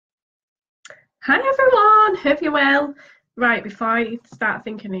Hi everyone, hope you're well. Right, before I start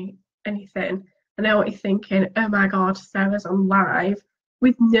thinking anything, I know what you're thinking. Oh my god, Sarah's on live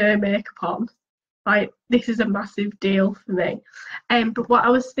with no makeup on. Like, this is a massive deal for me. But what I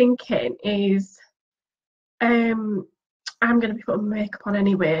was thinking is, I'm going to be putting makeup on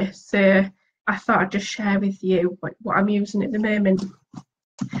anyway, so I thought I'd just share with you what I'm using at the moment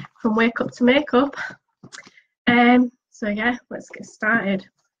from wake up to makeup. So yeah, let's get started.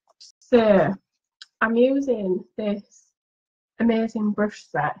 So I'm using this amazing brush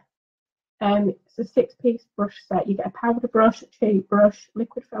set. It's a 6-piece brush set. You get a powder brush, a cheek brush,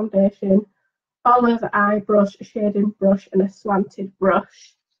 liquid foundation, all over eye brush, a shading brush, and a slanted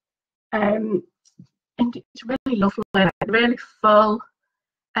brush. And it's really lovely, really full.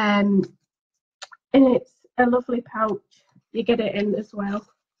 And it's a lovely pouch. You get it in as well.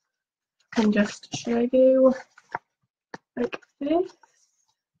 I can just show you like this.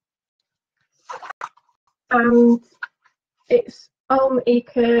 And it's all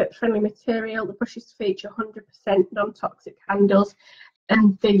eco-friendly material. The brushes feature 100% non-toxic handles,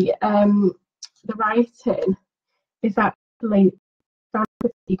 and the writing is actually done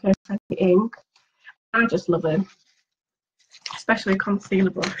with eco-friendly ink. I just love them, especially a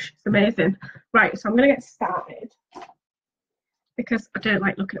concealer brush. It's amazing. Right, so I'm going to get started because I don't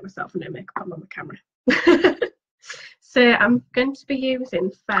like looking at myself with no makeup on the camera. So I'm going to be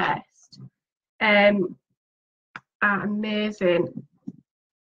using first our amazing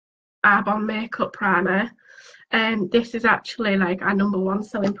Arbonne makeup primer, and this is actually like our #1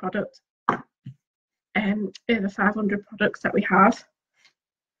 selling product. Over 500 products that we have.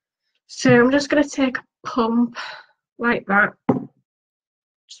 So I'm just going to take a pump like that,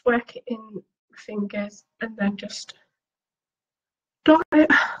 just work it in my fingers, and then just dot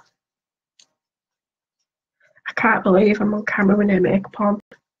it. I can't believe I'm on camera with no makeup on.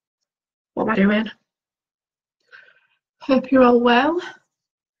 What am I doing? Hope you're all well.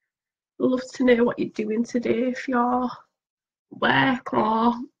 Love to know what you're doing today, if you're at work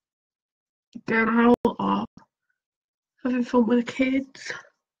or going out or having fun with the kids.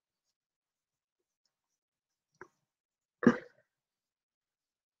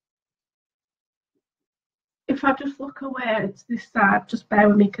 If I just look away to this side, just bear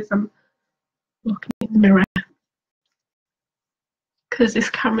with me because I'm looking in the mirror, because this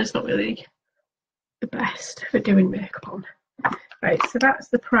camera's not really the best for doing makeup on. Right, so that's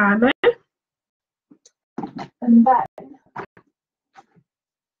the primer, and then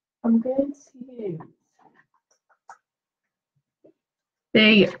I'm going to use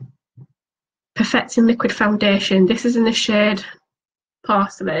the Perfecting Liquid Foundation. This is in the shade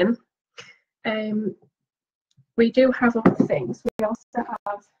Porcelain. We do have other things. We also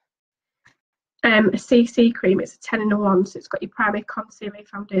have a CC cream. It's a 10-in-1, so it's got your primer, concealer,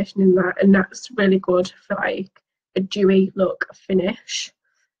 foundation in that, and that's really good for like a dewy look finish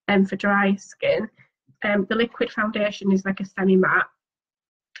and for dry skin. The liquid foundation is like a semi-matte.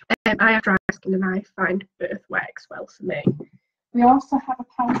 I have dry skin and I find both works well for me. We also have a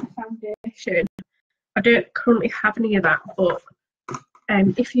powder foundation. I don't currently have any of that, but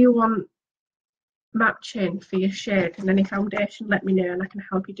if you want matching for your shade and any foundation, let me know and I can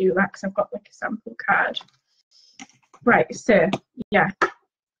help you do that, because I've got like a sample card. Right, so yeah,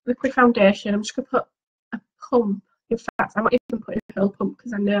 liquid foundation. I'm just going to put a pump. In fact, I'm not even putting a whole pump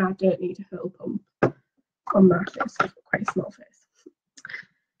because I know I don't need a whole pump on my face. I've got quite a small face.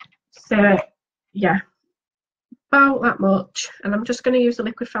 So yeah, about that much. And I'm just going to use a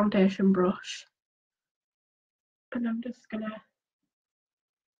liquid foundation brush. And I'm just going to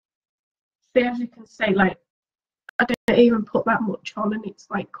see, as you can see, like, I don't even put that much on and it's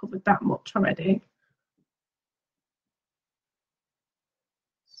like covered that much already.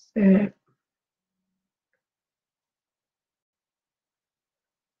 So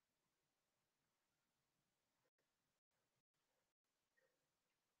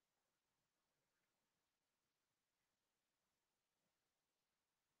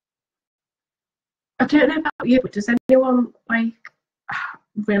I don't know about you, but does anyone like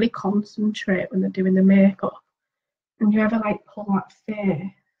really concentrate when they're doing the makeup? And you ever like pull that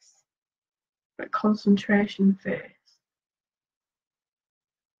face, like concentration face?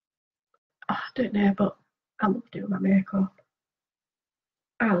 Oh, I don't know, but I love doing my makeup.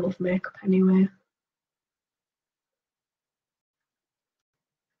 I love makeup anyway.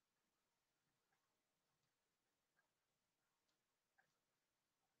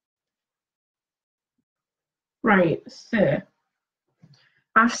 Right, so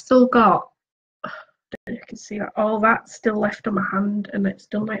I've still got, I don't know if you can see that, all that's still left on my hand, and it's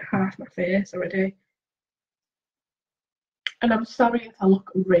done like half my face already. And I'm sorry if I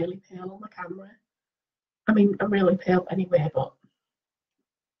look really pale on the camera. I mean, I'm really pale anyway, but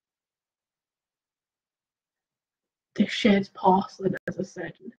this shade's Porcelain, as I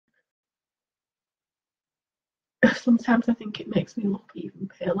said. Sometimes I think it makes me look even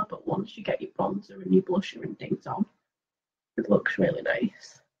paler, but once you get your bronzer and your blusher and things on, it looks really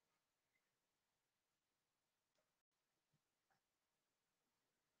nice.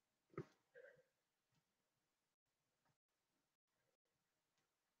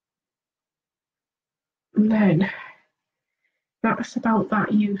 And then that's about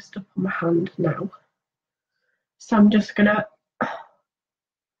that used up on my hand now. So I'm just gonna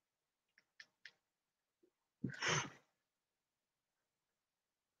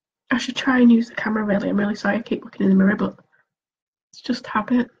I should try and use the camera really. I'm really sorry I keep looking in the mirror, but it's just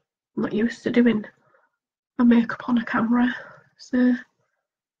habit. I'm not used to doing my makeup on a camera. So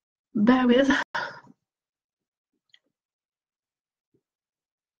bear with.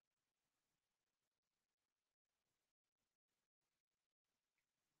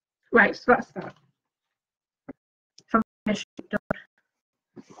 Right, so that's that. Foundation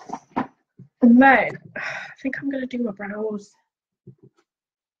done. And then I think I'm gonna do my brows.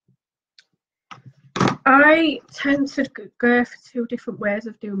 I tend to go for two different ways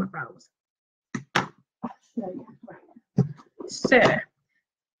of doing my brows. So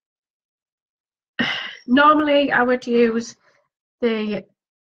normally I would use the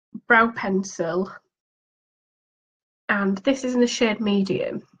brow pencil, and this is in the shade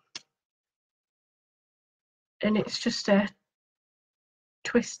medium, and it's just a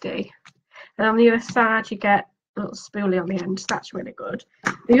twisty, and on the other side you get a little spoolie on the end, so that's really good.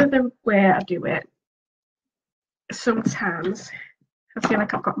 The other way I do it, sometimes I feel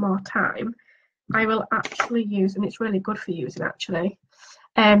like I've got more time, I will actually use, and it's really good for using actually,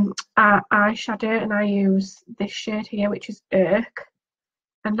 eyeshadow, and I use this shade here, which is Irk,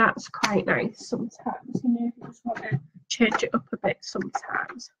 and that's quite nice sometimes. You know, if you just want to change it up a bit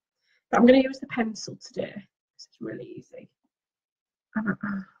sometimes. But I'm going to use the pencil today because it's really easy. I'm going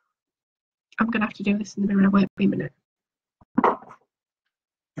to have to do this in the mirror. Wait a minute.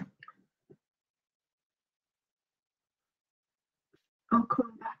 I'll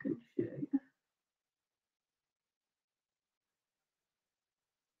come back and show you.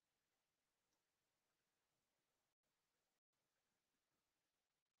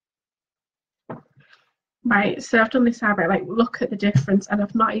 Right, so I've done this eyebrow, like look at the difference, and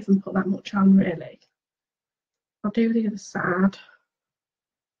I've not even put that much on really. I'll do the other side.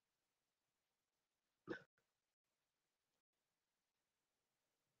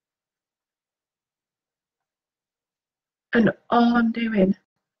 And all I'm doing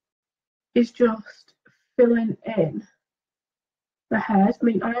is just filling in the hairs. I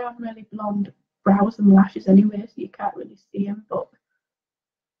mean, I have really blonde brows and lashes anyway, so you can't really see them, but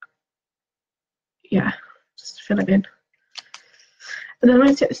yeah, just fill it in. And then I'm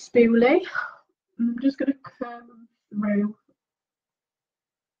going to take the spoolie. I'm just going to comb them through.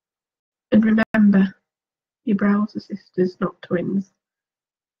 And remember, your brows are sisters, not twins.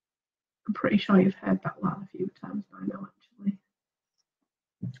 I'm pretty sure you've heard that line a few times by now, actually.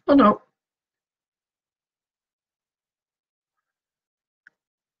 Oh no.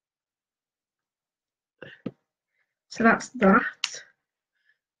 So that's that.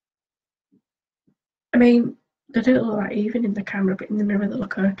 I mean, they don't look that even in the camera, but in the mirror they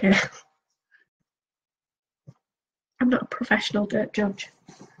look okay. I'm not a professional dirt judge.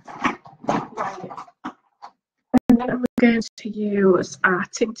 Right. And then I'm going to use our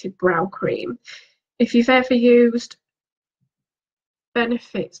tinted brow cream. If you've ever used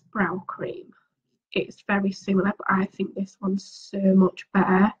Benefit's brow cream, it's very similar, but I think this one's so much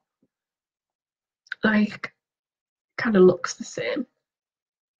better. Like, kind of looks the same,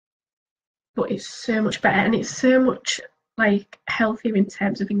 but it's so much better, and it's so much like healthier in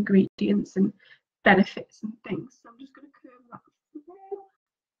terms of ingredients and benefits and things. So I'm just going to curl that through.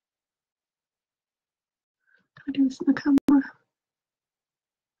 Can I do this on the camera?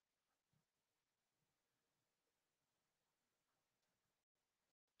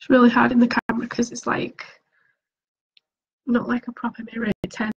 It's really hard in the camera because it's like not like a proper mirror.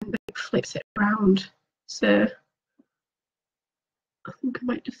 It flips it around. So I think I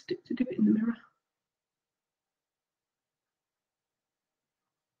might just stick to do it in the mirror.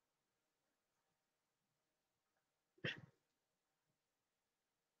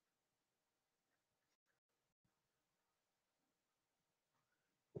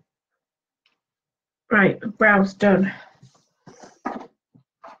 Right, brows done.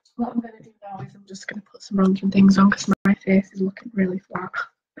 What I'm going to do now is I'm just going to put some random things on because my face is looking really flat.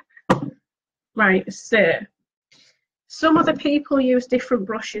 Right, so Some other people use different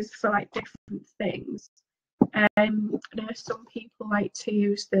brushes for like different things. I know some people like to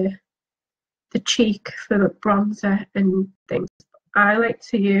use the cheek for the bronzer and things. I like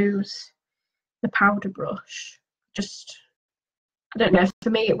to use the powder brush. Just, I don't know,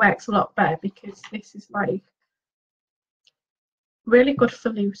 for me it works a lot better because this is like really good for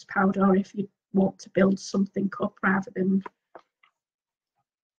loose powder if you want to build something up rather than,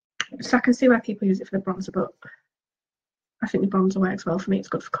 so I can see why people use it for the bronzer, but I think the bronzer works well for me. It's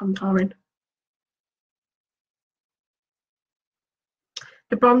good for contouring.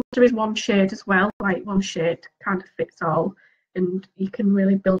 The bronzer is one shade as well, like one shade kind of fits all, and you can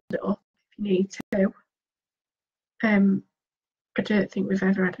really build it up if you need to. I don't think we've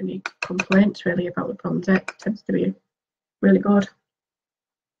ever had any complaints really about the bronzer. It tends to be really good.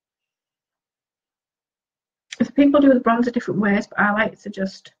 So people do the bronzer different ways, but I like to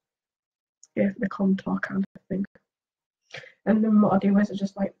just go for the contour kind of thing. And then what I do is I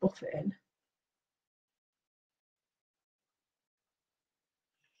just like buff it in.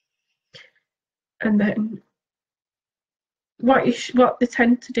 And then what they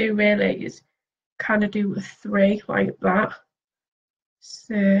tend to do really is kind of do a 3 like that.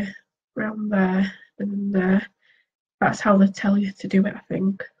 So around there and there. That's how they tell you to do it, I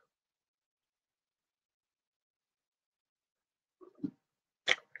think.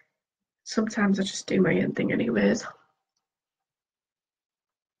 Sometimes I just do my own thing anyways.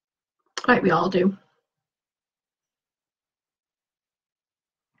 Like we all do.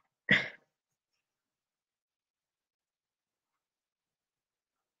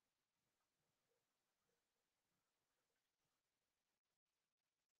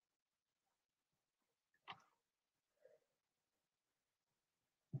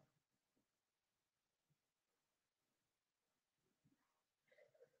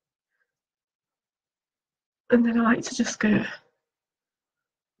 And then I like to just go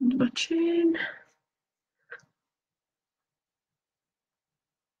under my chin.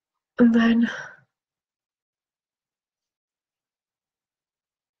 And then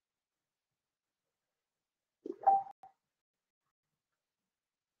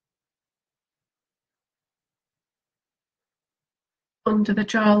under the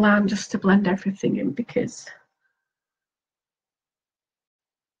jawline just to blend everything in because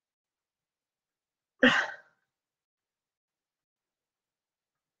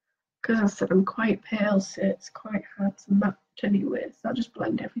as I said, I'm quite pale, so it's quite hard to match anyway. So I'll just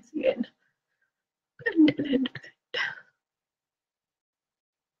blend everything in. Blend, blend, blend.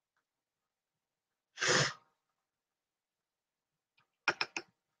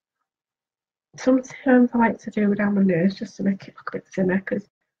 Sometimes I like to do it down my nose just to make it look a bit thinner because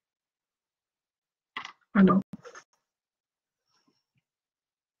I know.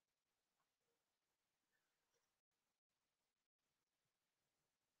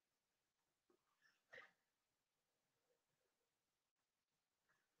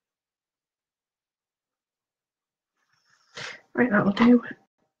 Right, that'll do.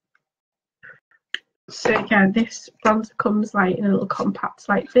 So yeah, this bronzer comes like in a little compact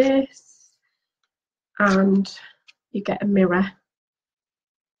like this, and you get a mirror.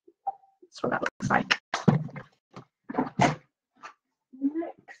 That's what that looks like.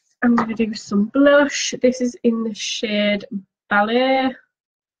 Next, I'm going to do some blush. This is in the shade Ballet.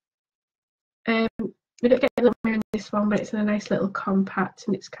 We don't get a little mirror in this one, but it's in a nice little compact,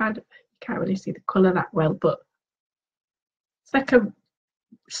 and it's kind of, you can't really see the colour that well, but it's like a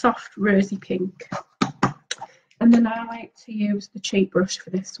soft rosy pink. And then I like to use the cheek brush for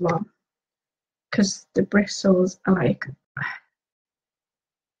this one because the bristles are like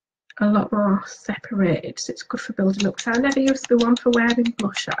a lot more separated, so it's good for building up. So I never used the one for wearing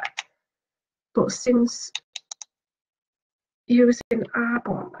blush eye, but since using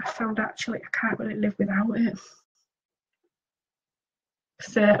Arbonne, I found actually I can't really live without it.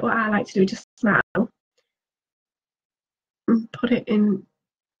 So what I like to do is just smile and put it in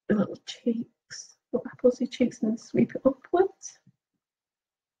the little cheeks, little apples cheeks, and then sweep it upwards.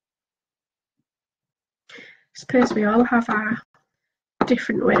 I suppose we all have our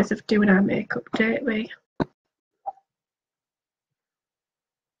different ways of doing our makeup, don't we?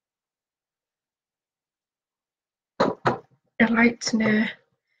 I like to know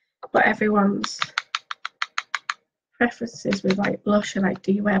what everyone's preferences with like blush. Like,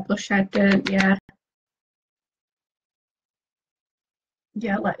 do you wear blush? I don't. Yeah,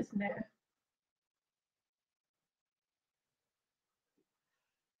 let us know.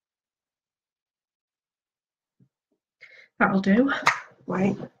 That'll do.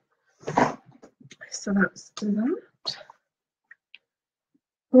 Right. So that's that.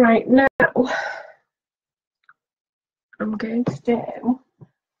 Right, now I'm going to do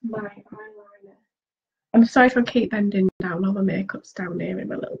my eyeliner. I'm sorry if I keep bending down, all my makeup's down here in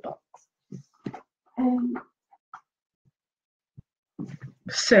my little box.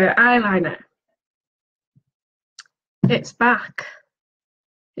 So eyeliner, it's back.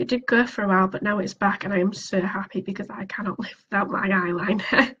 It did go for a while, but now it's back, and I am so happy because I cannot live without my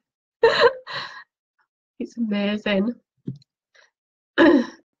eyeliner. It's amazing.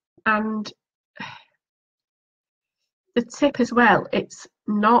 And the tip as well, it's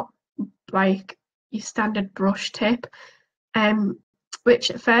not like your standard brush tip,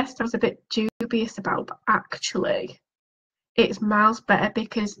 which at first I was a bit dubious about, but actually it's miles better,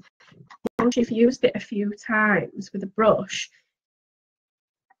 because once you've used it a few times with a brush,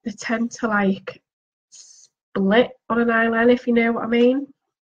 they tend to like split on an eyeliner, if you know what I mean.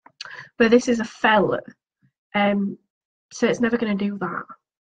 But this is a felt, so it's never going to do that.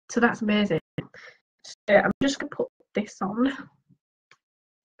 So that's amazing. So I'm just going to put this on.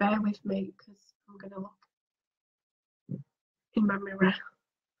 Bear with me, because I'm going to look in my mirror,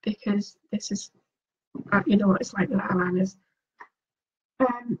 because this is, you know what it's like with eyeliners.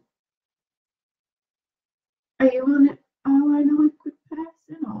 Are you an eyeliner liquid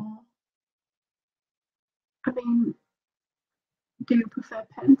person, or, I mean, do you prefer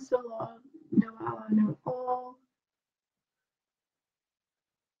pencil or no eyeliner at all?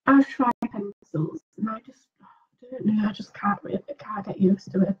 I've tried pencils and I don't know, I just can't get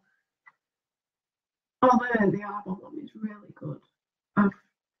used to it. Although the Arbonne one is really good. I've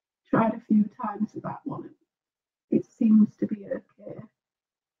tried a few times with that one. It seems to be okay.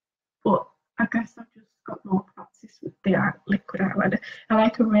 But I guess I've just got more practice with the liquid eyeliner. I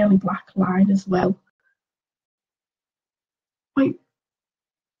like a really black line as well. Wait.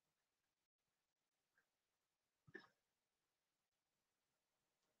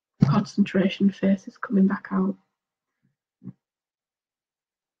 Concentration face is coming back out.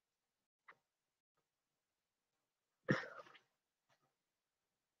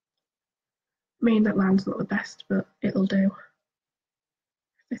 I mean, that line's not the best, but it'll do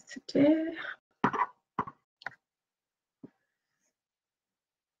for today.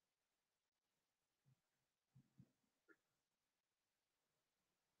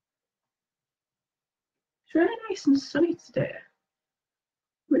 It's really nice and sunny today,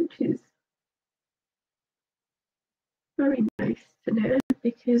 which is very nice to know,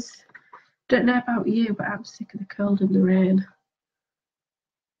 because I don't know about you, but I'm sick of the cold and the rain.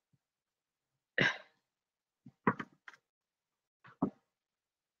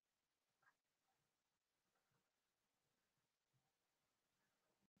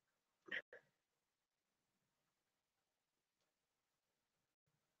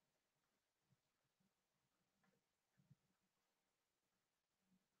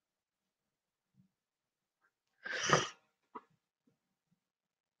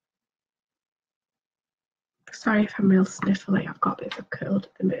 Sorry if I'm real sniffly, I've got a bit of a cold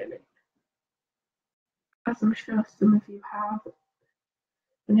at the moment. As I'm sure some of you have,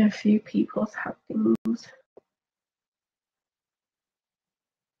 I know a few people's had things.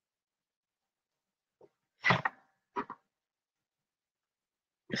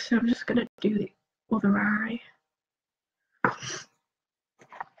 So I'm just going to do the other eye.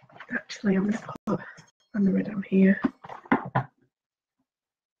 Actually, I'm going to put a mirror down here.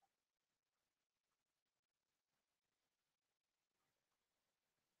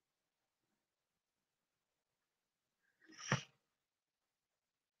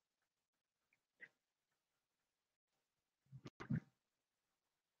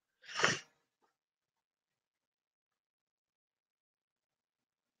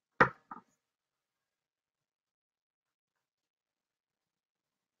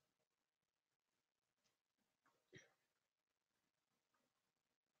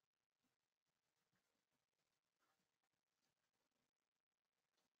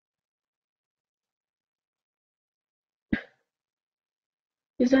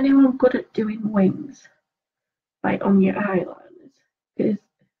 Is anyone good at doing wings, like on your eyeliners? Because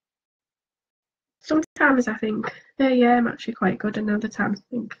sometimes I think, oh yeah, I'm actually quite good, and other times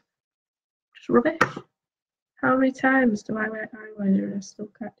I think, just rubbish. How many times do I wear eyeliner and I still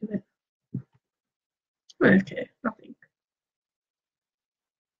can't do it? Okay, I think.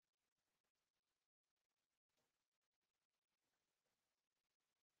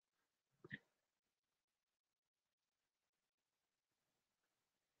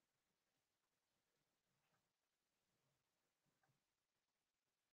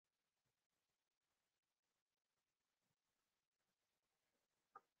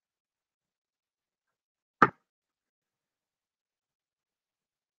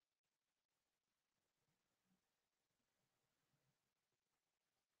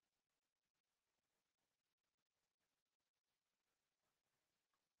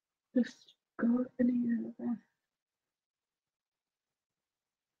 Just go any over.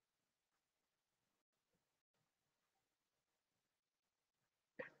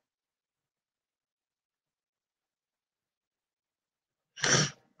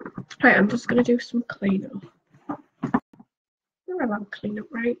 Right, I'm just going to do some cleanup. We're allowed cleanup,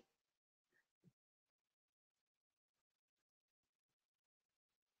 right?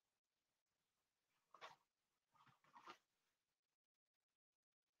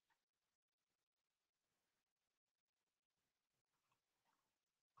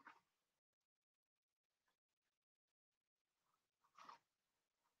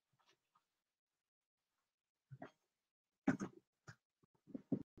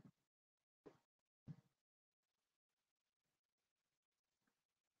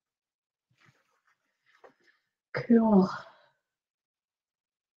 Cool.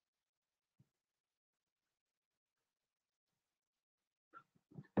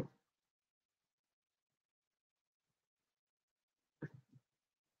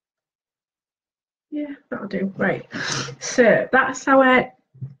 Yeah, that'll do. Right. So that's our,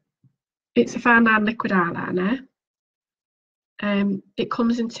 it's a fine line liquid eyeliner. It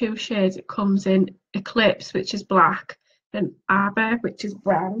comes in 2 shades. It comes in Eclipse, which is black, and Arbonne, which is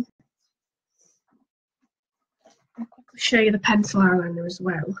brown. I'll quickly show you the pencil eyeliner as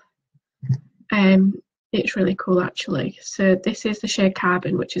well. It's really cool actually. So this is the shade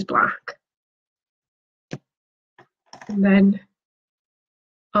Carbon, which is black. And then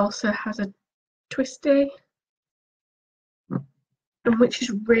also has a twisty, and which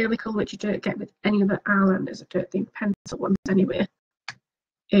is really cool, which you don't get with any other eyeliners, I don't think, pencil ones anyway,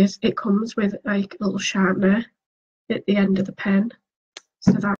 is it comes with like a little sharpener at the end of the pen.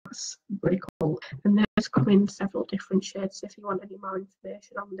 So that's really cool. And those come in several different shades, so if you want any more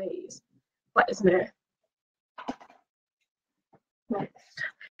information on these, let us know. Next,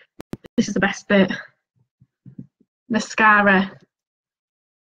 this is the best bit. Mascara.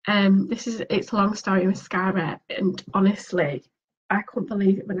 It's a long story mascara, and honestly, I couldn't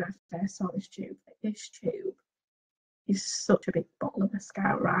believe it when I first saw this tube. This tube is such a big bottle of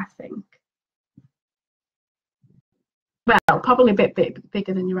mascara, I think. Well, probably a bit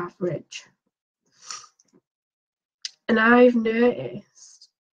bigger than your average. And I've noticed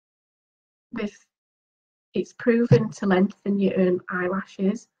with it's proven to lengthen your own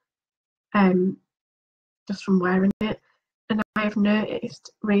eyelashes, just from wearing it. And I've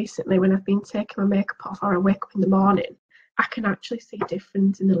noticed recently when I've been taking my makeup off or I wake up in the morning, I can actually see a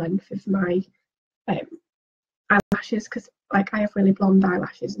difference in the length of my eyelashes, because like I have really blonde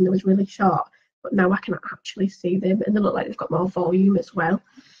eyelashes and they was really short, but now I can actually see them and they look like they've got more volume as well.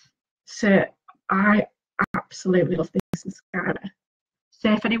 So I absolutely love this mascara.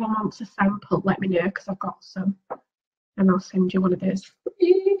 So if anyone wants a sample, let me know, because I've got some and I'll send you one of those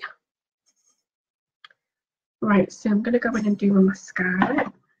free. Right, so I'm going to go in and do my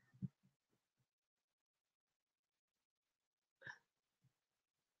mascara.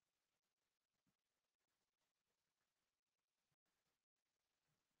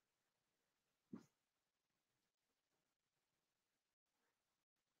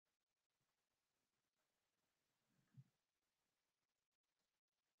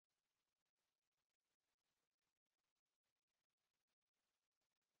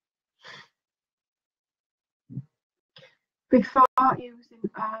 Before using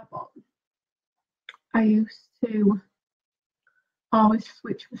Arbonne, I used to always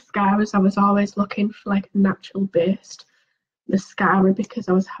switch mascaras. I was always looking for like a natural based mascara because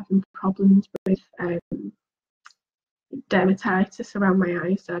I was having problems with dermatitis around my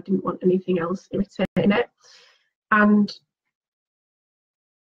eyes, so I didn't want anything else irritating it. And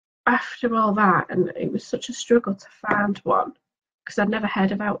after all that, and it was such a struggle to find one because I'd never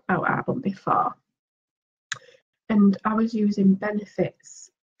heard about Arbonne before. And I was using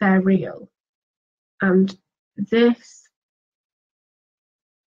Benefits, they're real. And this,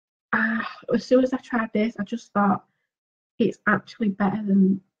 as soon as I tried this, I just thought it's actually better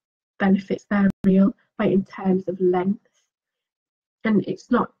than Benefits, they're real, like in terms of length. And it's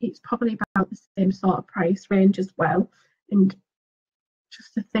probably about the same sort of price range as well. And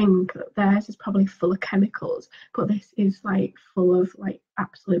just to think that theirs is probably full of chemicals, but this is like full of like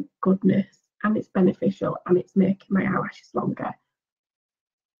absolute goodness, and it's beneficial and it's making my eyelashes longer.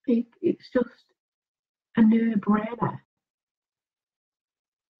 It's just a no-brainer,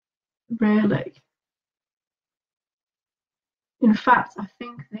 really. In fact, I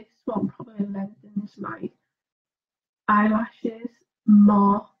think this one probably lengthens my eyelashes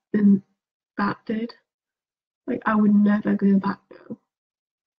more than that did. Like I would never go back now.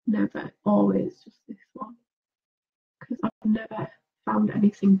 Never. Always just this one. Because I've never found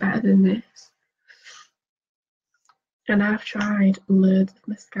anything better than this. And I've tried loads of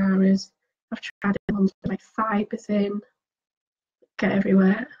mascaras. I've tried ones with like fibres in, get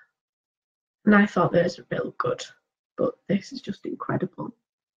everywhere. And I thought those were real good, but this is just incredible.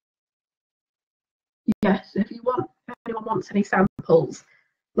 Yes, if anyone wants any samples,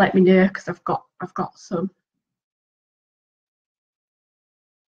 let me know because I've got some.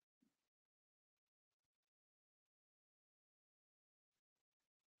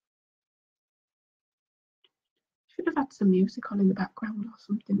 Should have had some music on in the background or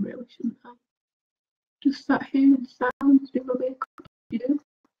something, really, shouldn't I? Just sat here in sounds with my makeup, you know.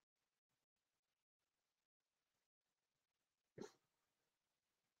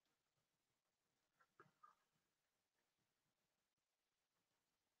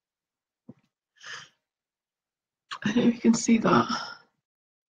 I don't know if you can see that.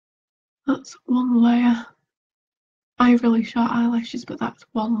 That's one layer. I have really short eyelashes, but that's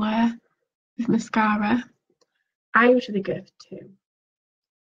one layer with mascara. I usually go for 2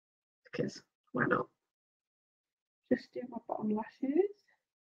 because why not? Just do my bottom lashes.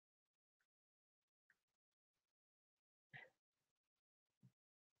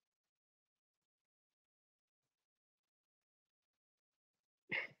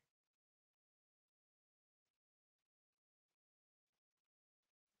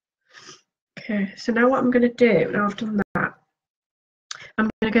 Okay, so now what I'm going to do, now I've done that, I'm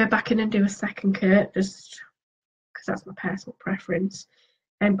going to go back in and do a second coat, just because that's my personal preference.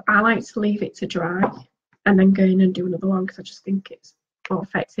 I like to leave it to dry and then go in and do another one because I just think it's more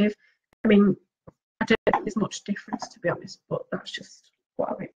effective. I mean, I don't think there's much difference, to be honest, but that's just what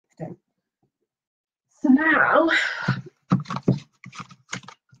I like to do. So now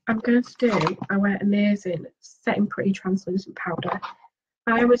I'm going to do our amazing Setting Pretty translucent powder.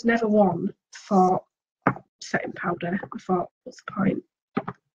 I was never one for setting powder. I thought, what's the point?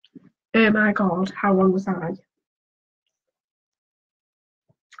 Oh my god, how wrong was I?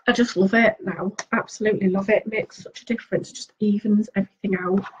 I just love it now. Absolutely love it. Makes such a difference. Just evens everything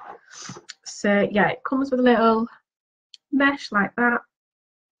out. So yeah, it comes with a little mesh like that.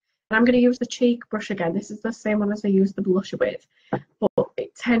 And I'm going to use the cheek brush again. This is the same one as I used the blusher with, but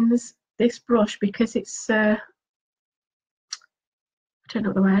it tends, this brush, because it's I don't know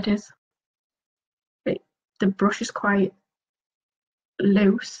what the word is. The brush is quite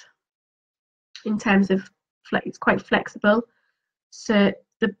loose in terms of it's quite flexible, so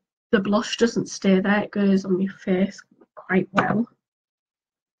the blush doesn't stay there. It goes on your face quite well.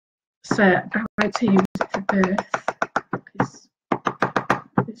 So I like to use it for both because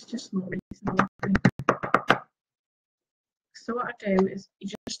it's just more reasonable. So what I do is you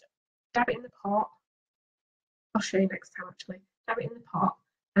just dab it in the pot. I'll show you next time actually. Dab it in the pot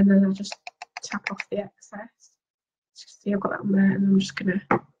and then I'll just tap off the excess. Just see I've got that on there, and I'm just gonna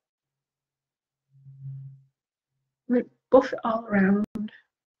buff it all around.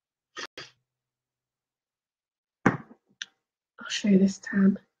 I'll show you this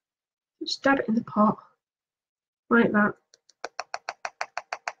time. Just dab it in the pot like that.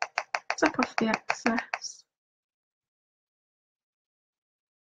 Tap off the excess.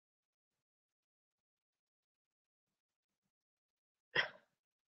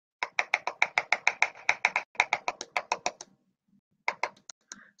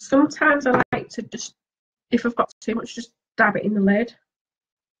 Sometimes I like to just, if I've got too much, just dab it in the lid.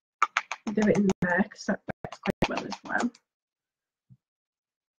 Do it in there because that works quite well as well.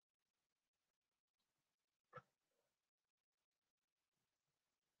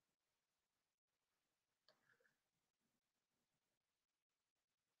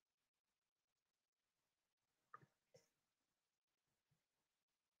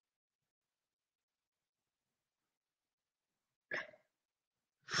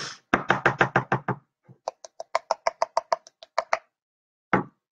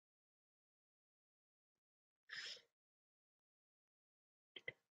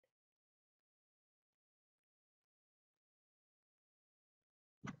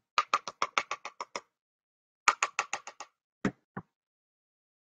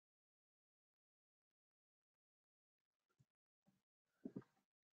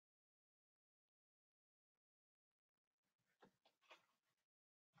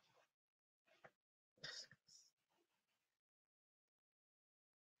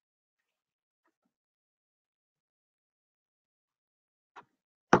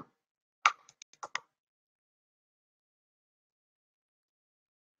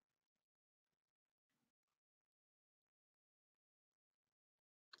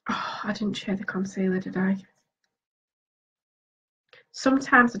 Oh, I didn't share the concealer, did I?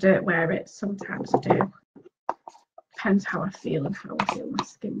 Sometimes I don't wear it, sometimes I do. depends how I feel and how I feel my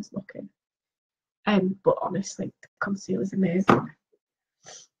skin's looking. But honestly, the concealer is amazing.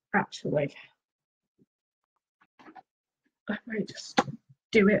 Actually, I might just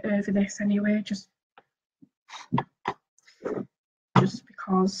do it over this anyway, just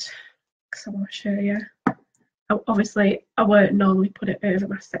because I want to show you. Obviously, I won't normally put it over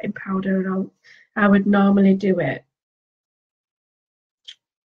my setting powder, and I would normally do it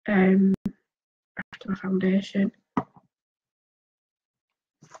after my foundation.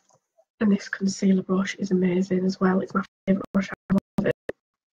 And this concealer brush is amazing as well. It's my favourite brush. I love it.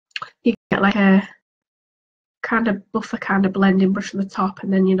 You get like a kind of buffer kind of blending brush at the top,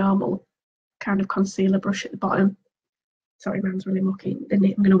 and then your normal kind of concealer brush at the bottom. Sorry, mine's really mucky. I'm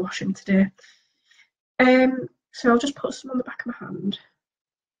going to wash them today. So I'll just put some on the back of my hand.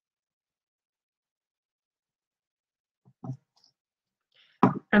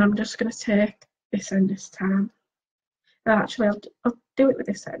 And I'm just going to take this end this time. Actually, I'll do it with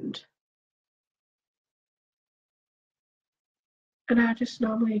this end. And I just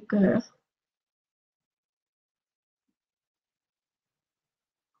normally go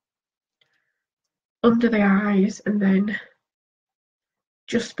under the eyes and then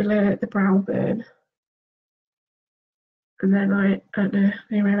just below the brow bone. And then I don't know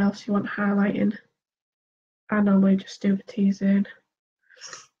anywhere else you want highlighting. I normally just do the T-zone.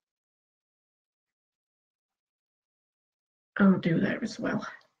 I'll do there as well.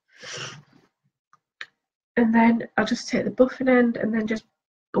 And then I'll just take the buffing end and then just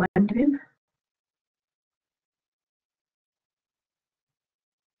blend it in.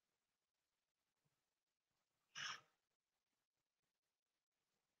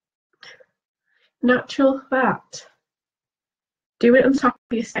 Natural fact, do it on top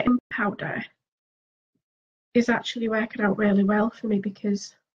of your setting powder is actually working out really well for me,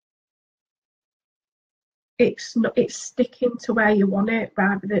 because it's sticking to where you want it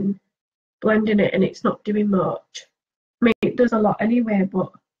rather than blending it and it's not doing much. I mean, it does a lot anyway,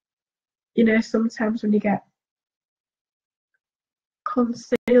 but you know, sometimes when you get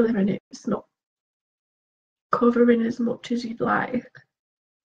concealer and it's not covering as much as you'd like.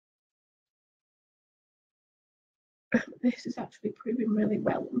 This is actually proving really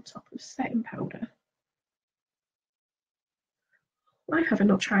well on top of setting powder. Why have I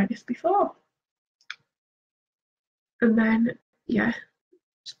not tried this before? And then, yeah,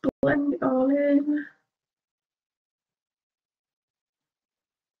 just blend it all in.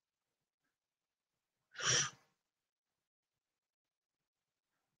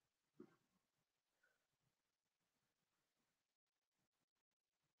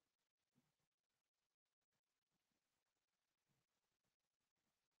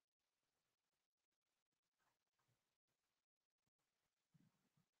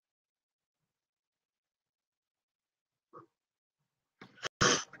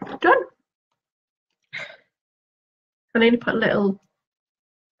 Done. I need to put a little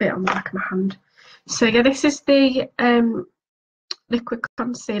bit on the back of my hand. So yeah, this is the liquid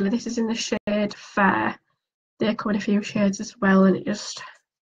concealer. This is in the shade Fair. They come in a few shades as well, and it just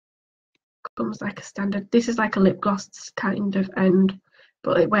comes like a standard. This is like a lip gloss kind of end,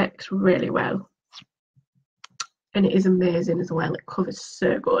 but it works really well. And it is amazing as well. It covers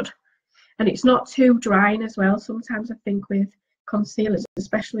so good. And it's not too drying as well. Sometimes I think with concealers,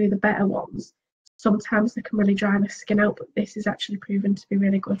 especially the better ones, sometimes they can really dry my skin out, but this is actually proven to be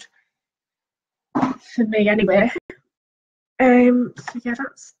really good for me anyway. So yeah,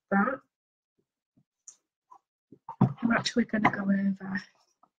 that's that. I'm actually going to go over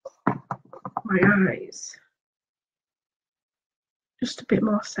my eyes. Just a bit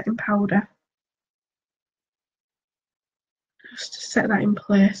more setting powder. Just to set that in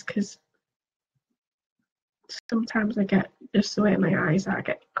place, because sometimes I get, just the way my eyes are, I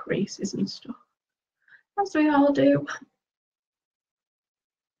get creases and stuff. As we all do.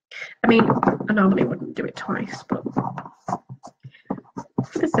 I mean, I normally wouldn't do it twice, but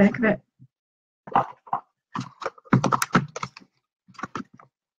for the sake of it.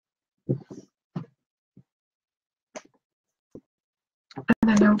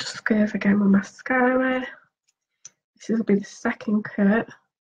 And then I'll just go over again with mascara. This will be the second coat.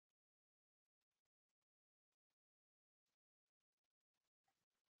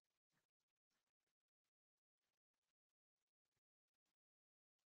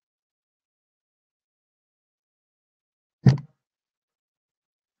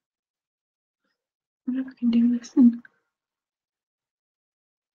 I wonder if I can do this in.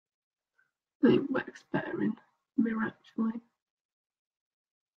 It works better in mirror actually.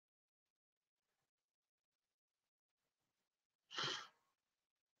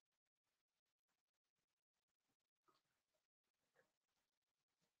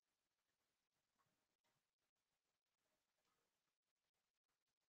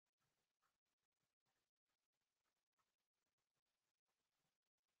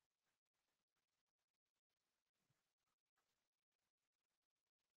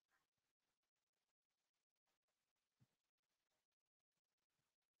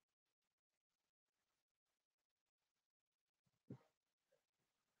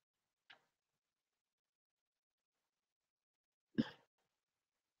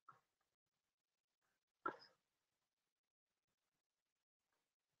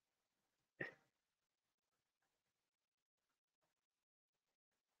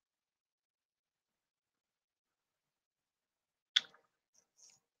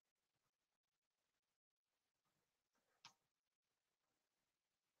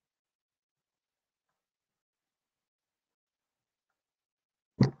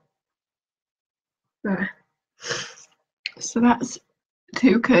 There. So that's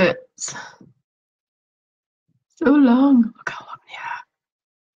 2 coats. So long. Look how long they are.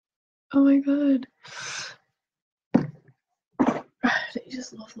 Oh my god. I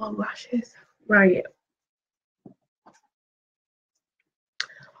just love long lashes. Right.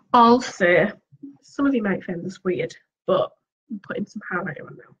 Also, some of you might find this weird, but I'm putting some highlighter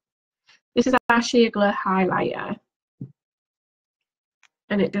on now. This is our Sheer Glow highlighter,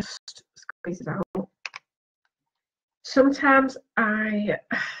 and it just squeezes out. Sometimes I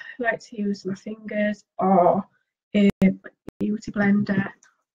like to use my fingers or a beauty blender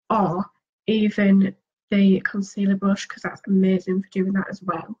or even the concealer brush, because that's amazing for doing that as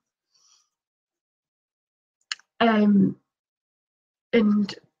well. And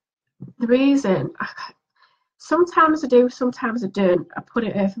the reason, sometimes I do, sometimes I don't. I put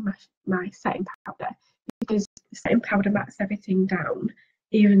it over my setting powder, because the setting powder mats everything down,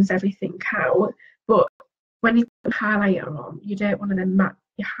 evens everything out. But when you put highlighter on, you don't want to then mat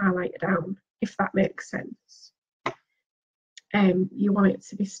your highlighter down, if that makes sense. You want it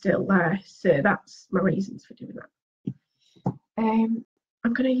to be still there, so that's my reasons for doing that. I'm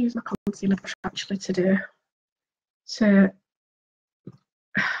going to use my concealer brush actually today. So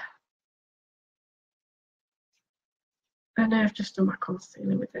I know I've just done my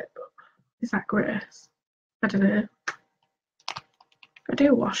concealer with it, but is that gross? I don't know. I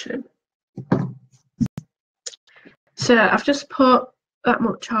do wash it. So I've just put that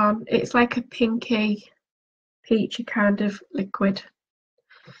much on. It's like a pinky, peachy kind of liquid.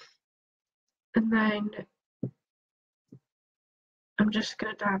 And then I'm just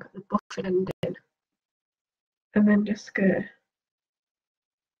going to dab at the buffing end in. And then just go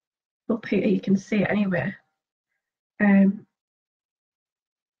up here, you can see it anyway. And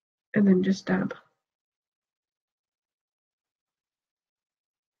then just dab.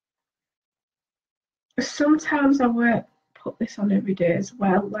 Sometimes I won't put this on every day as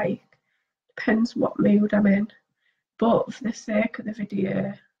well, like depends what mood I'm in. But for the sake of the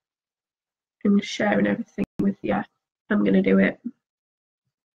video and sharing everything with you, I'm going to do it.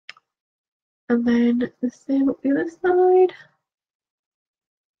 And then the same up the other side.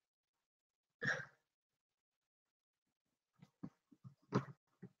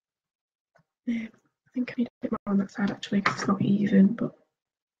 I think I need a bit more on that side actually, because it's not even, but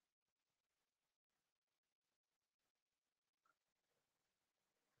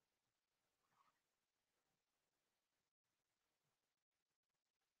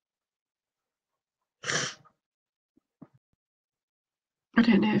I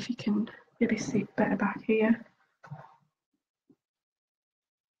don't know if you can maybe see it better back here.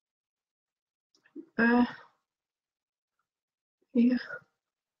 Here.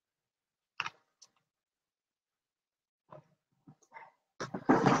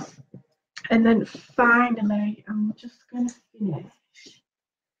 And then finally, I'm just going to finish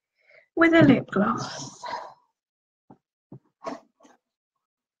with a lip gloss.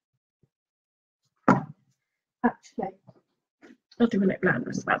 Actually, I'll do a lip liner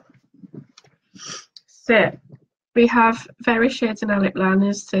as well. So we have various shades in our lip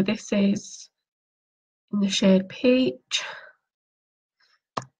liners. So this is in the shade Peach.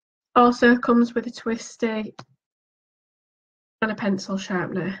 Also comes with a twisty and a pencil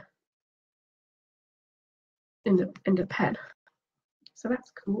sharpener in the pen. So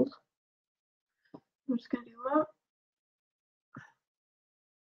that's cool. I'm just going to do that.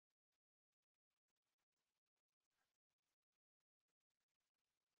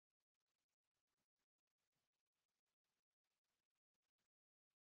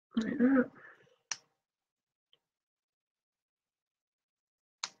 Like that.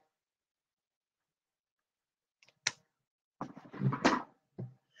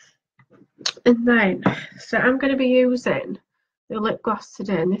 And then, so I'm going to be using the lip gloss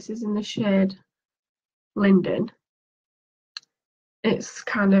today, and this is in the shade Linden. It's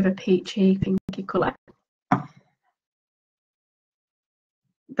kind of a peachy, pinky colour.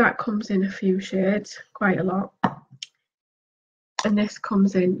 That comes in a few shades, quite a lot. And this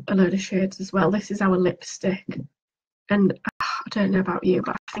comes in a load of shades as well. This is our lipstick. And I don't know about you,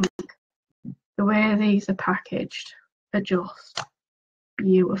 but I think the way these are packaged are just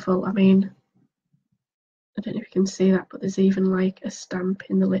beautiful. I mean, I don't know if you can see that, but there's even like a stamp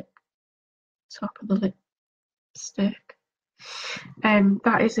in the top of the lipstick.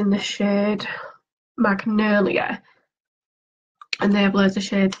 That is in the shade Magnolia, and they have loads of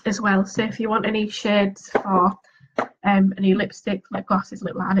shades as well. So if you want any shades for any lipstick, lip glosses,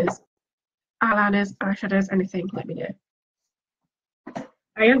 lip liners, eyeliners, eyeshadows, anything, let me know.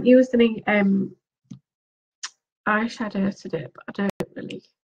 I haven't used any eyeshadow today, but I don't really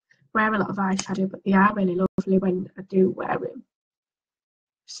wear a lot of eyeshadow, but they are really lovely when I do wear them.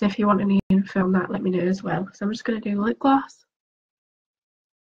 So if you want any info on that, let me know as well. So I'm just going to do lip gloss.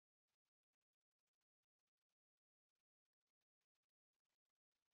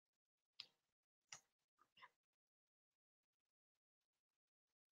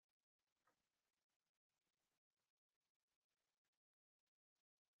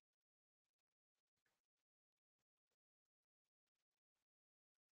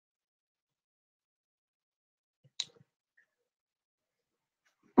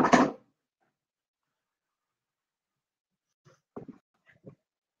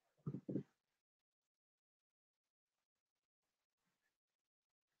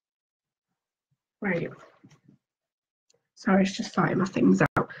 Right. Sorry, it's just sorting my things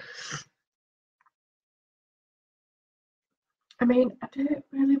out. I mean, I don't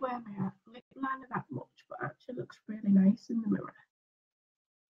really wear my lip liner that much, but it actually looks really nice in the mirror.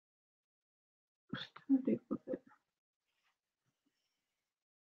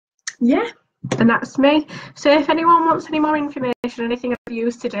 Yeah, and that's me. So if anyone wants any more information, anything I've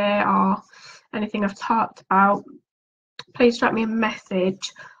used today or anything I've talked about, please drop me a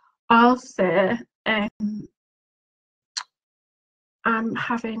message. Also, I'm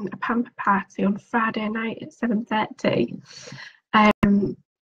having a pamper party on Friday night at 7:30.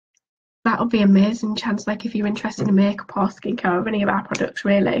 That'll be an amazing chance. Like, if you're interested in makeup or skincare or any of our products,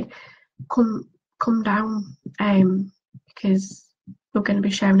 really, come down, because we're going to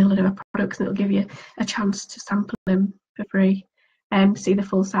be sharing a lot of our products, and it'll give you a chance to sample them for free and see the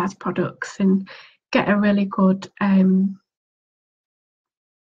full size products and get a really good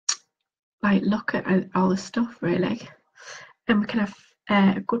like look at all the stuff, really. And we can have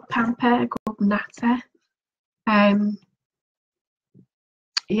a good pamper, a good natter,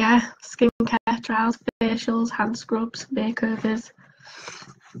 yeah, skincare trials, facials, hand scrubs, makeovers.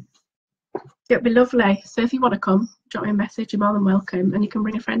 It'll be lovely. So if you want to come, drop me a message. You're more than welcome, and you can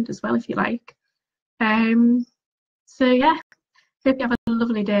bring a friend as well if you like. So yeah, hope you have a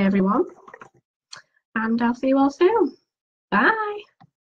lovely day, everyone, and I'll see you all soon. Bye.